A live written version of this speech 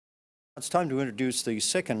It's time to introduce the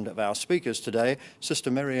second of our speakers today,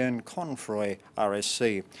 Sister Maryanne Confoy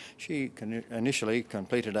RSC. She initially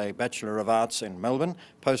completed a Bachelor of Arts in Melbourne,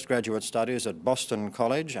 postgraduate studies at Boston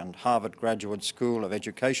College and Harvard Graduate School of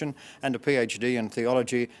Education, and a PhD in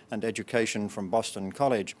Theology and Education from Boston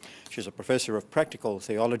College. She's a Professor of Practical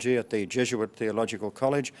Theology at the Jesuit Theological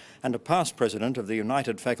College and a past President of the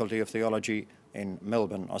United Faculty of Theology in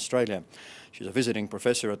Melbourne, Australia. She's a visiting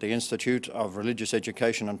professor at the Institute of Religious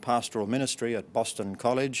Education and Pastoral Ministry at Boston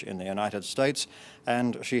College in the United States,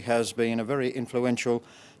 and she has been a very influential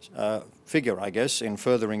figure, I guess, in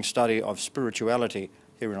furthering study of spirituality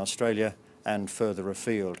here in Australia and further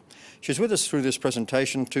afield. She's with us through this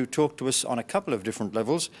presentation to talk to us on a couple of different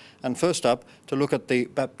levels, and first up, to look at the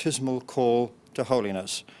baptismal call to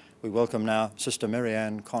holiness. We welcome now Sister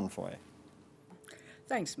Maryanne Confoy.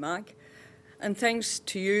 Thanks, Mark. And thanks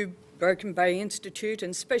to you, Broken Bay Institute,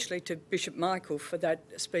 and especially to Bishop Michael for that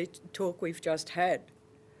talk we've just had.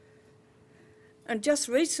 And just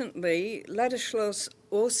recently, Ladislaus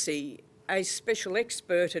Orsi, a special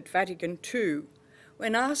expert at Vatican II,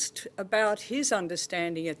 when asked about his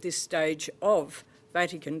understanding at this stage of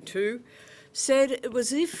Vatican II, said it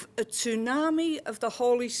was as if a tsunami of the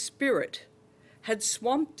Holy Spirit had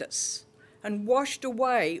swamped us and washed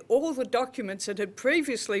away all the documents that had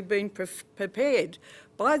previously been prepared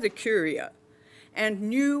by the Curia, and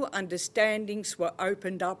new understandings were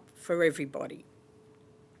opened up for everybody.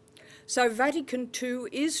 So Vatican II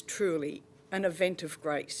is truly an event of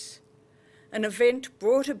grace, an event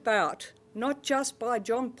brought about not just by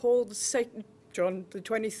John the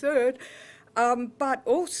 23rd, but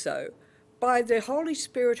also by the Holy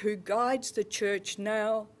Spirit who guides the Church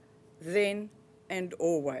now, then, and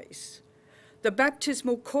always. The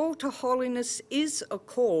baptismal call to holiness is a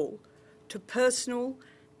call to personal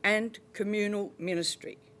and communal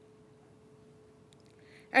ministry.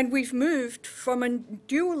 And we've moved from a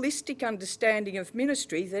dualistic understanding of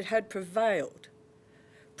ministry that had prevailed.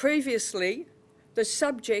 Previously, the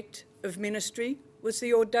subject of ministry was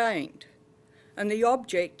the ordained, and the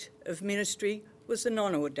object of ministry was the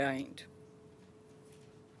non-ordained.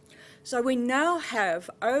 So we now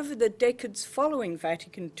have, over the decades following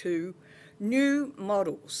Vatican II, new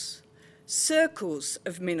models, circles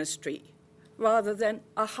of ministry, rather than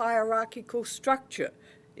a hierarchical structure,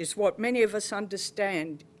 is what many of us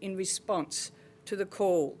understand in response to the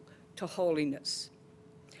call to holiness.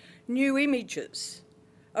 New images,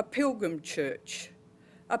 a pilgrim church,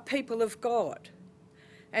 a people of God,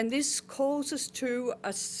 and this calls us to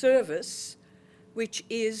a service which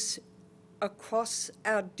is across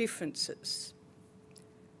our differences.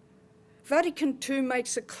 Vatican II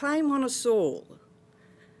makes a claim on us all,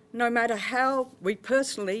 no matter how we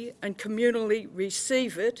personally and communally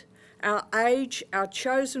receive it, our age, our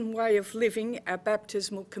chosen way of living, our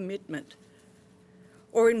baptismal commitment,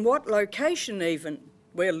 or in what location even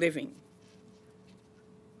we're living.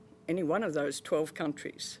 Any one of those 12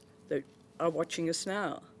 countries that are watching us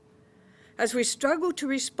now. As we struggle to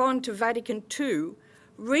respond to Vatican II,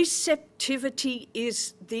 receptivity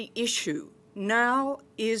is the issue. Now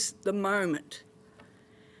is the moment.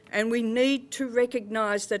 And we need to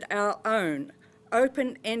recognise that our own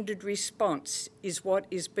open-ended response is what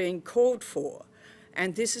is being called for.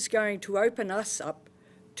 And this is going to open us up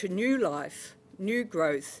to new life, new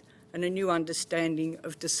growth, and a new understanding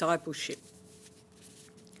of discipleship.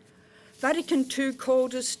 Vatican II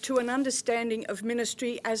called us to an understanding of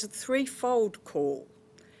ministry as a threefold call.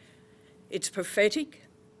 It's prophetic,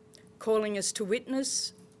 calling us to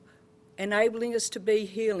witness, enabling us to be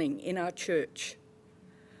healing in our church.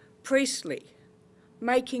 Priestly,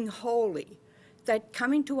 making holy, that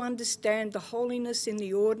coming to understand the holiness in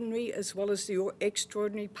the ordinary as well as the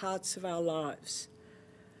extraordinary parts of our lives.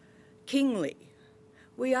 Kingly,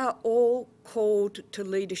 we are all called to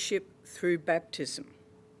leadership through baptism.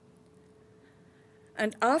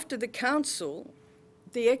 And after the council,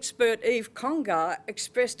 the expert Yves Congar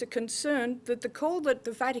expressed a concern that the call that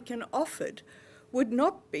the Vatican offered would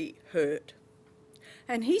not be heard.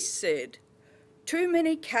 And he said, too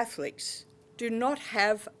many Catholics do not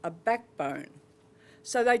have a backbone,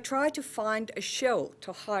 so they try to find a shell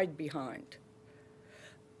to hide behind.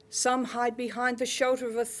 Some hide behind the shelter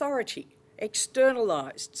of authority,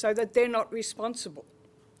 externalised, so that they're not responsible.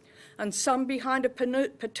 And some behind a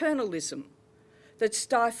paternalism that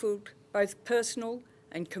stifled both personal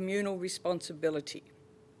and communal responsibility.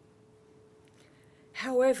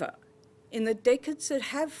 However, in the decades that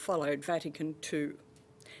have followed Vatican II,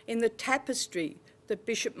 in the tapestry that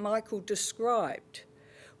Bishop Michael described,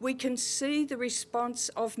 we can see the response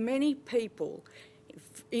of many people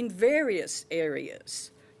in various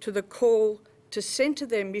areas to the call to centre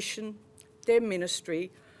their mission, their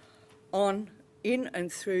ministry in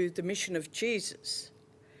and through the mission of Jesus.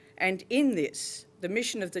 And in this, the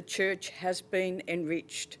mission of the church has been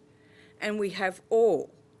enriched, and we have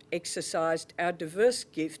all exercised our diverse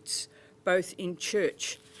gifts both in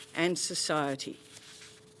church and society.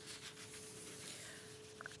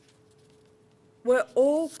 We're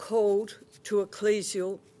all called to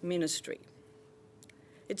ecclesial ministry.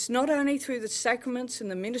 It's not only through the sacraments and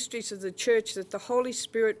the ministries of the church that the Holy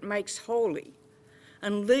Spirit makes holy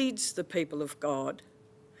and leads the people of God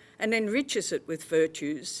and enriches it with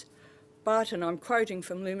virtues, but, and I'm quoting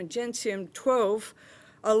from Lumen Gentium 12,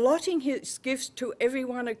 allotting his gifts to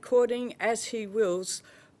everyone according as he wills,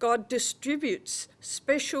 God distributes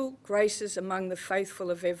special graces among the faithful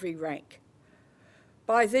of every rank.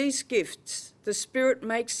 By these gifts, the Spirit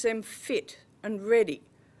makes them fit and ready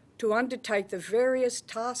to undertake the various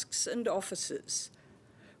tasks and offices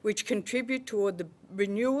which contribute toward the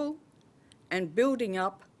renewal and building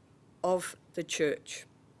up of the church.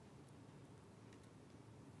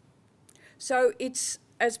 So it's,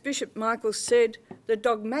 as Bishop Michael said, the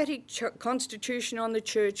dogmatic constitution on the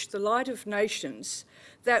church, the light of nations,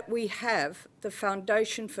 that we have the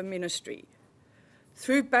foundation for ministry.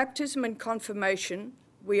 Through baptism and confirmation,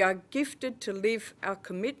 we are gifted to live our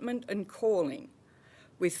commitment and calling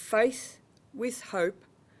with faith, with hope,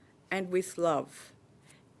 and with love,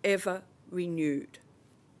 ever renewed.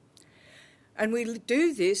 And we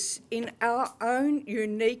do this in our own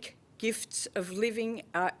unique gifts of living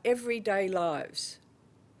our everyday lives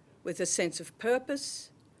with a sense of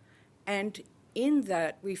purpose, and in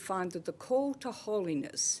that we find that the call to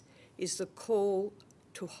holiness is the call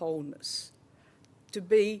to wholeness, to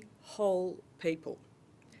be whole people.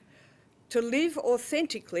 To live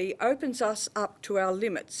authentically opens us up to our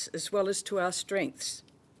limits as well as to our strengths.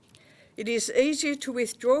 It is easier to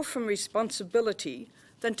withdraw from responsibility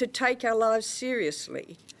than to take our lives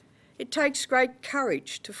seriously. It takes great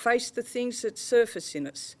courage to face the things that surface in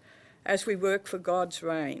us as we work for God's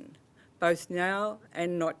reign, both now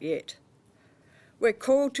and not yet. We're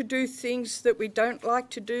called to do things that we don't like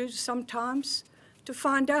to do sometimes, to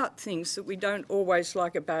find out things that we don't always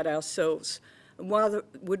like about ourselves and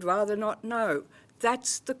would rather not know.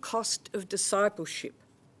 That's the cost of discipleship.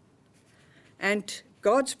 And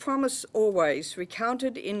God's promise always,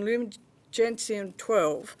 recounted in Lumen Gentium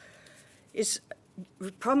 12,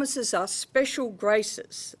 promises us special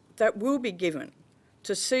graces that will be given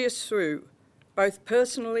to see us through, both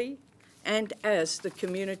personally and as the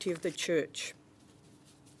community of the church.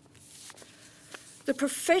 The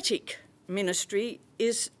prophetic ministry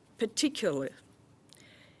is particular.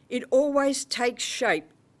 It always takes shape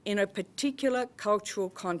in a particular cultural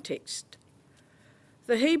context.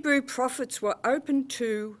 The Hebrew prophets were open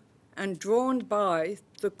to and drawn by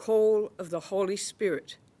the call of the Holy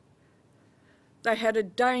Spirit. They had a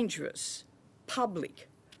dangerous, public,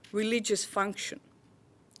 religious function,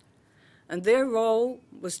 and their role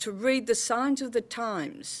was to read the signs of the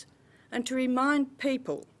times and to remind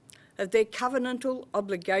people of their covenantal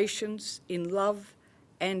obligations in love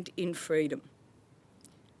and in freedom.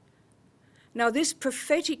 Now, this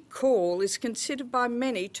prophetic call is considered by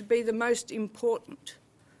many to be the most important.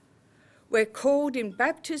 We're called in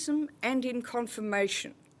baptism and in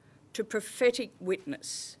confirmation to prophetic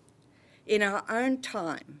witness in our own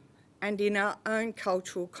time and in our own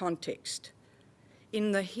cultural context,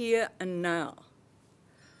 in the here and now,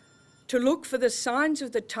 to look for the signs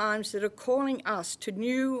of the times that are calling us to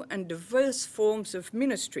new and diverse forms of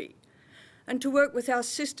ministry, and to work with our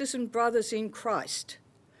sisters and brothers in Christ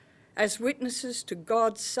as witnesses to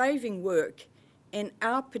God's saving work in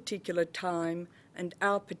our particular time and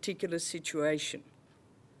our particular situation.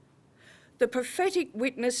 The prophetic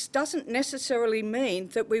witness doesn't necessarily mean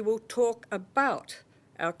that we will talk about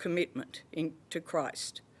our commitment to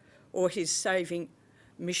Christ or his saving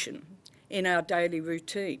mission in our daily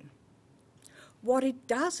routine. What it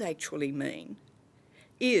does actually mean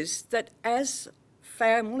is that as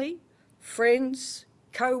family, friends,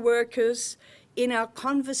 co-workers, in our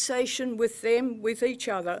conversation with them, with each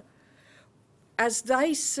other, as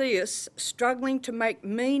they see us struggling to make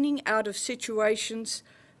meaning out of situations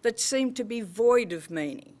that seem to be void of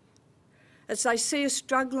meaning, as they see us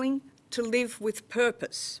struggling to live with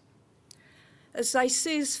purpose, as they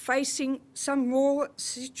see us facing some raw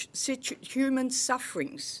human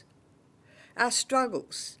sufferings, our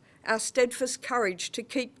struggles, our steadfast courage to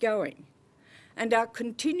keep going, and our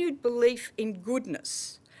continued belief in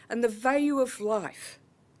goodness and the value of life,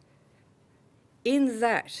 in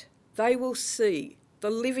that they will see the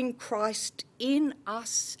living Christ in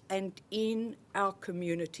us and in our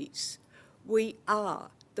communities. We are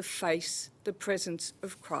the the face, the presence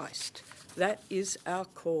of Christ. That is our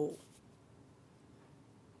call.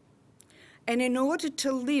 And in order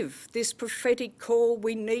to live this prophetic call,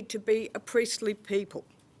 we need to be a priestly people.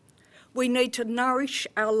 We need to nourish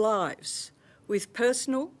our lives with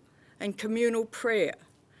personal and communal prayer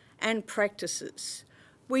and practices.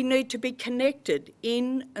 We need to be connected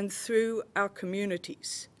in and through our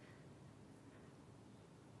communities.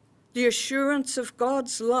 The assurance of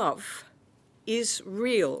God's love is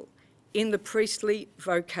real in the priestly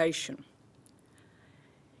vocation.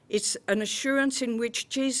 It's an assurance in which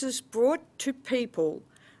Jesus brought to people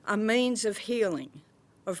a means of healing,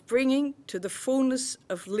 of bringing to the fullness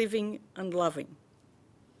of living and loving.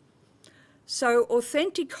 So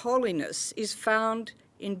authentic holiness is found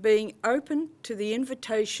in being open to the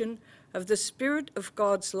invitation of the Spirit of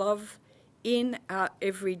God's love in our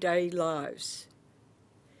everyday lives.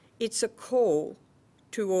 It's a call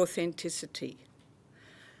to authenticity.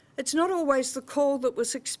 It's not always the call that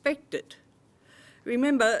was expected.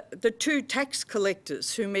 Remember the two tax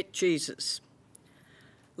collectors who met Jesus.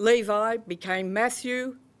 Levi became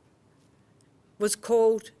Matthew, was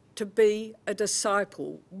called to be a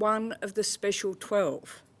disciple, one of the special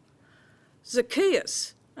 12.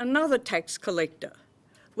 Zacchaeus, another tax collector,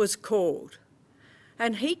 was called,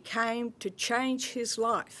 and he came to change his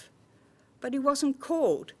life, but he wasn't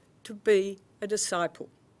called to be a disciple.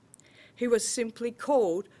 He was simply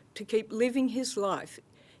called to keep living his life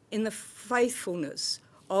in the faithfulness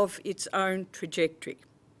of its own trajectory.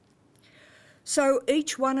 So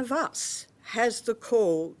each one of us has the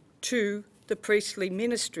call to the priestly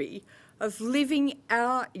ministry of living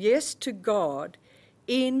our yes to God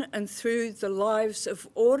in and through the lives of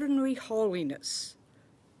ordinary holiness,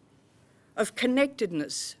 of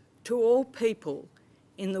connectedness to all people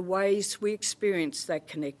in the ways we experience that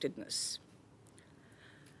connectedness.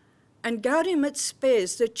 And Gaudium et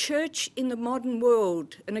Spes, the Church in the modern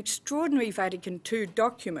world, an extraordinary Vatican II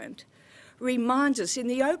document, reminds us in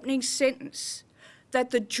the opening sentence that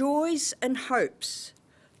the joys and hopes,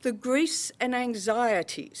 the griefs and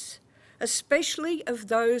anxieties, especially of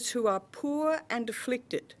those who are poor and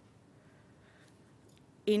afflicted,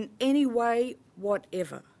 in any way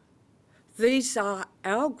whatever, these are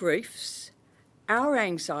our griefs, our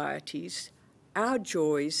anxieties, our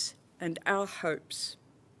joys, and our hopes.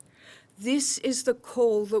 This is the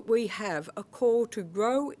call that we have, a call to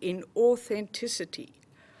grow in authenticity,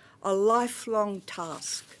 a lifelong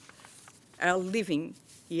task, our living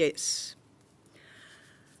yes.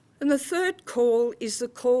 And the third call is the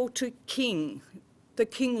call to king, the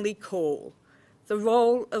kingly call, the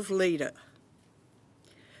role of leader.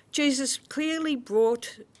 Jesus clearly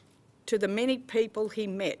brought to the many people he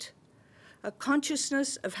met a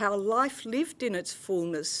consciousness of how life lived in its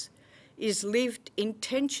fullness is lived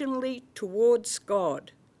intentionally towards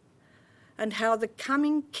God, and how the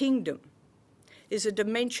coming kingdom is a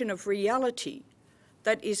dimension of reality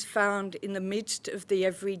that is found in the midst of the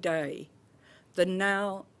everyday, the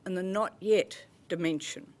now and the not yet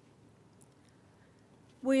dimension.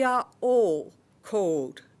 We are all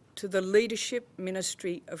called to the leadership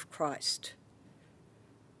ministry of Christ,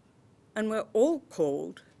 and we're all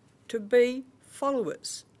called to be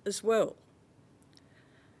followers as well.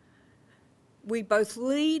 We both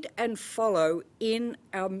lead and follow in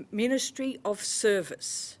our ministry of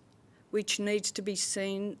service, which needs to be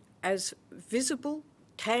seen as visible,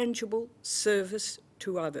 tangible service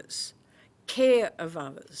to others, care of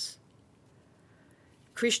others.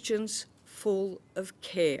 Christians full of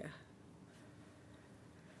care.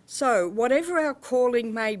 So, whatever our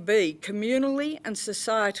calling may be, communally and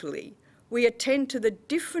societally, we attend to the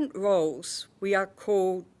different roles we are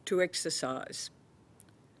called to exercise.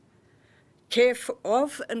 Care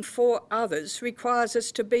of and for others requires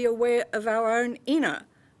us to be aware of our own inner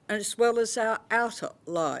as well as our outer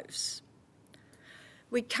lives.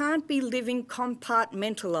 We can't be living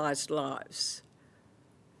compartmentalised lives,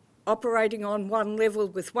 operating on one level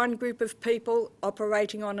with one group of people,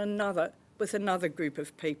 operating on another with another group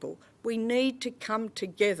of people. We need to come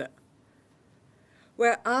together.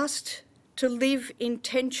 We're asked to live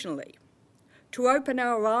intentionally, to open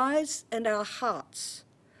our eyes and our hearts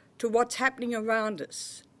to what's happening around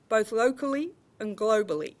us, both locally and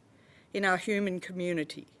globally, in our human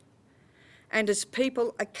community, and as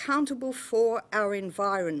people accountable for our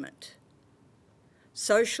environment,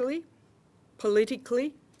 socially,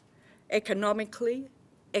 politically, economically,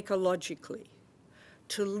 ecologically,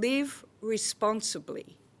 to live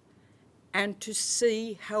responsibly and to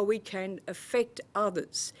see how we can affect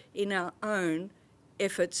others in our own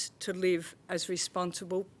efforts to live as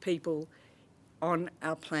responsible people on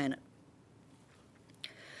our planet.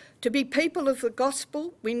 To be people of the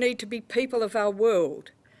gospel, we need to be people of our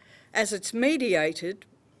world, as it's mediated.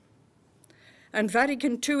 And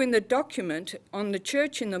Vatican II in the document on the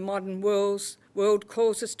church in the modern world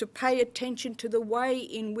calls us to pay attention to the way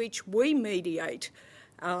in which we mediate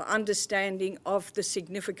our understanding of the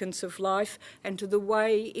significance of life and to the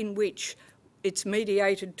way in which it's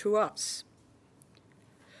mediated to us.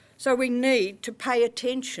 So we need to pay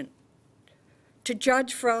attention, to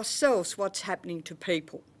judge for ourselves what's happening to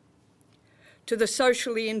people, to the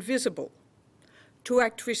socially invisible, to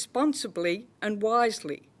act responsibly and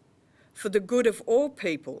wisely for the good of all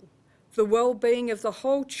people, the well-being of the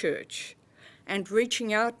whole church, and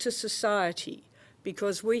reaching out to society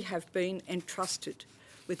because we have been entrusted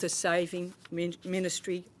with the saving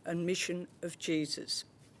ministry and mission of Jesus.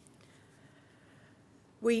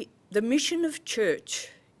 The mission of church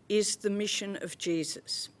is the mission of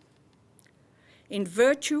Jesus. In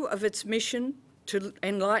virtue of its mission to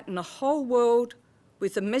enlighten the whole world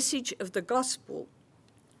with the message of the gospel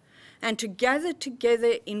and to gather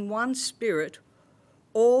together in one spirit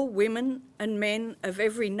all women and men of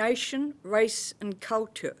every nation, race and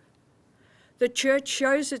culture, the church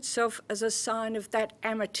shows itself as a sign of that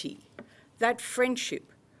amity, that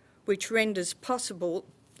friendship, which renders possible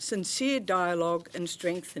sincere dialogue and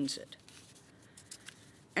strengthens it.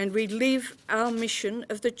 And we live our mission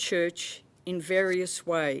of the church in various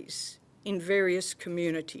ways, in various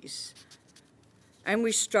communities. And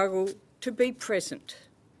we struggle to be present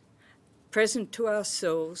to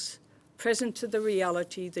ourselves, present to the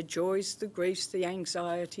reality, the joys, the griefs, the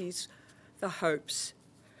anxieties, the hopes,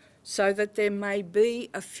 so that there may be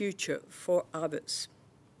a future for others.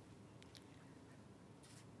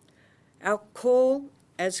 Our call,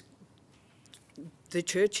 as the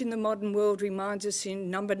Church in the Modern World reminds us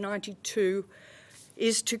in number 92,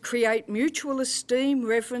 is to create mutual esteem,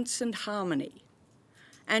 reverence and harmony,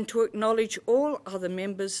 and to acknowledge all other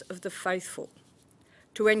members of the faithful,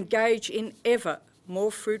 to engage in ever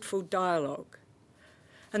more fruitful dialogue.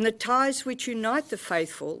 And the ties which unite the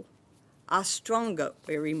faithful are stronger,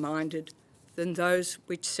 we're reminded, than those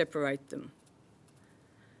which separate them.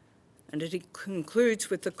 And it concludes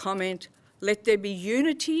with the comment, let there be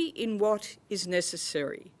unity in what is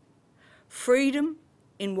necessary, freedom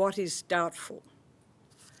in what is doubtful,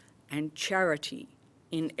 and charity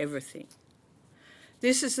in everything.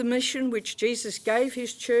 This is the mission which Jesus gave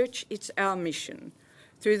his church. It's our mission,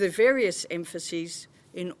 through the various emphases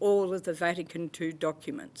in all of the Vatican II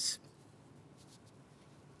documents.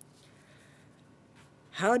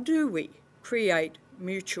 How do we create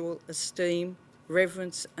mutual esteem,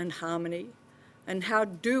 reverence and harmony? And how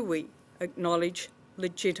do we acknowledge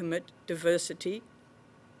legitimate diversity?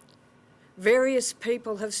 Various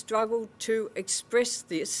people have struggled to express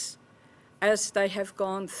this as they have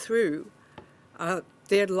gone through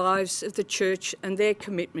their lives of the church and their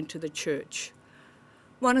commitment to the church.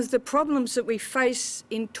 One of the problems that we face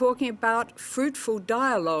in talking about fruitful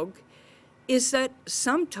dialogue is that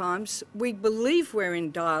sometimes we believe we're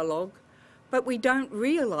in dialogue, but we don't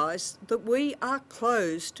realise that we are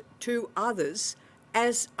closed to others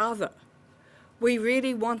as other. We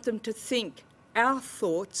really want them to think our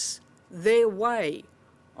thoughts their way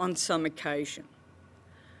on some occasion.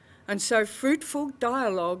 And so fruitful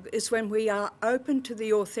dialogue is when we are open to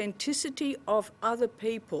the authenticity of other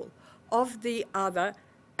people, of the other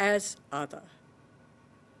as other.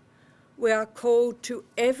 We are called to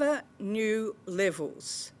ever new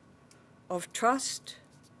levels of trust,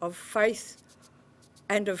 of faith,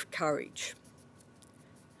 and of courage.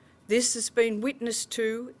 This has been witnessed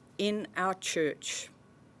to in our church.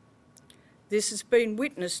 This has been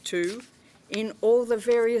witnessed to in all the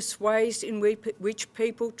various ways in which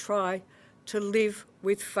people try to live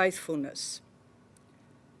with faithfulness.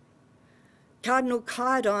 Cardinal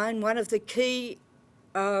Cardine, one of the key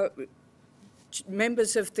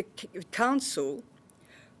members of the Council,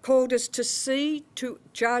 called us to see, to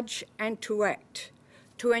judge and to act,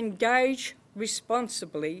 to engage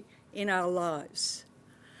responsibly in our lives.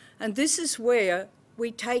 And this is where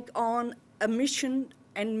we take on a mission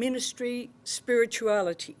and ministry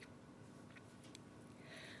spirituality.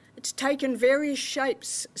 It's taken various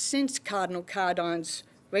shapes since Cardinal Cardine's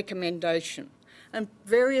recommendation, and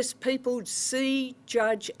various people see,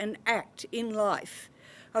 judge and act in life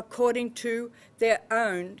according to their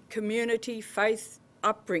own community, faith,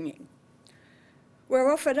 upbringing. We're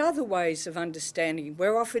offered other ways of understanding.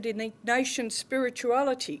 We're offered Ignatian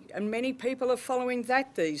spirituality, and many people are following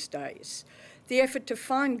that these days. The effort to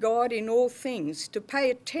find God in all things, to pay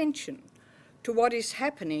attention to what is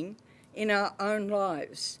happening in our own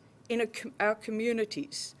lives, in our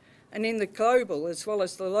communities, and in the global as well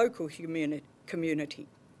as the local community.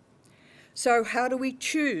 So how do we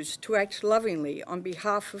choose to act lovingly on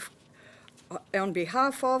behalf of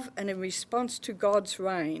and in response to God's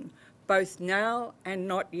reign, both now and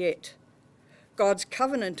not yet, God's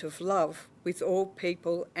covenant of love with all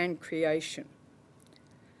people and creation?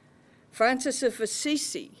 Francis of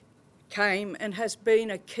Assisi came and has been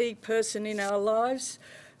a key person in our lives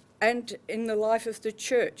and in the life of the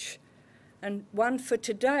Church, and one for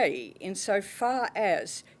today insofar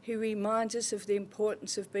as he reminds us of the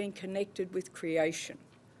importance of being connected with creation.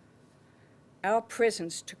 Our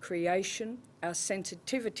presence to creation, our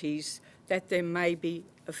sensitivities that there may be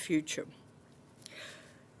a future.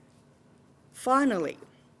 Finally,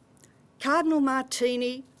 Cardinal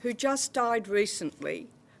Martini, who just died recently,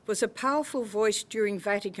 was a powerful voice during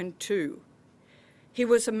Vatican II. He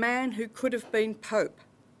was a man who could have been Pope,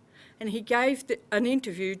 and he gave an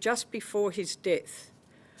interview just before his death.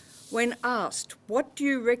 When asked, "What do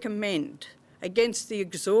you recommend against the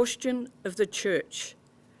exhaustion of the Church?"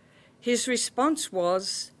 his response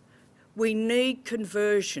was, "We need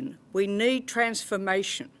conversion, we need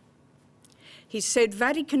transformation." He said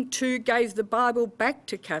Vatican II gave the Bible back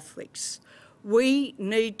to Catholics. We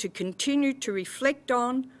need to continue to reflect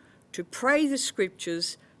on, to pray the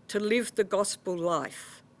scriptures, to live the gospel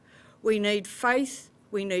life. We need faith,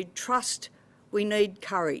 we need trust, we need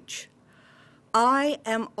courage. "I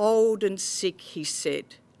am old and sick," he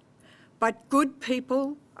said, "but good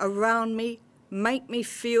people around me make me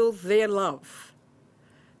feel their love.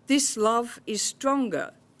 This love is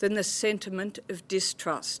stronger than the sentiment of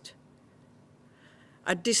distrust.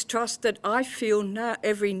 A distrust that I feel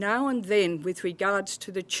every now and then with regards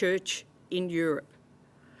to the Church in Europe.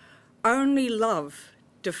 Only love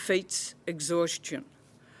defeats exhaustion.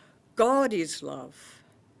 God is love."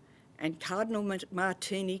 And Cardinal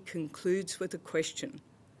Martini concludes with a question.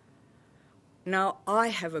 Now I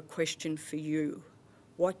have a question for you.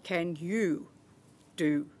 What can you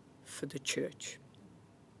do for the Church?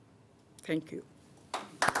 Thank you.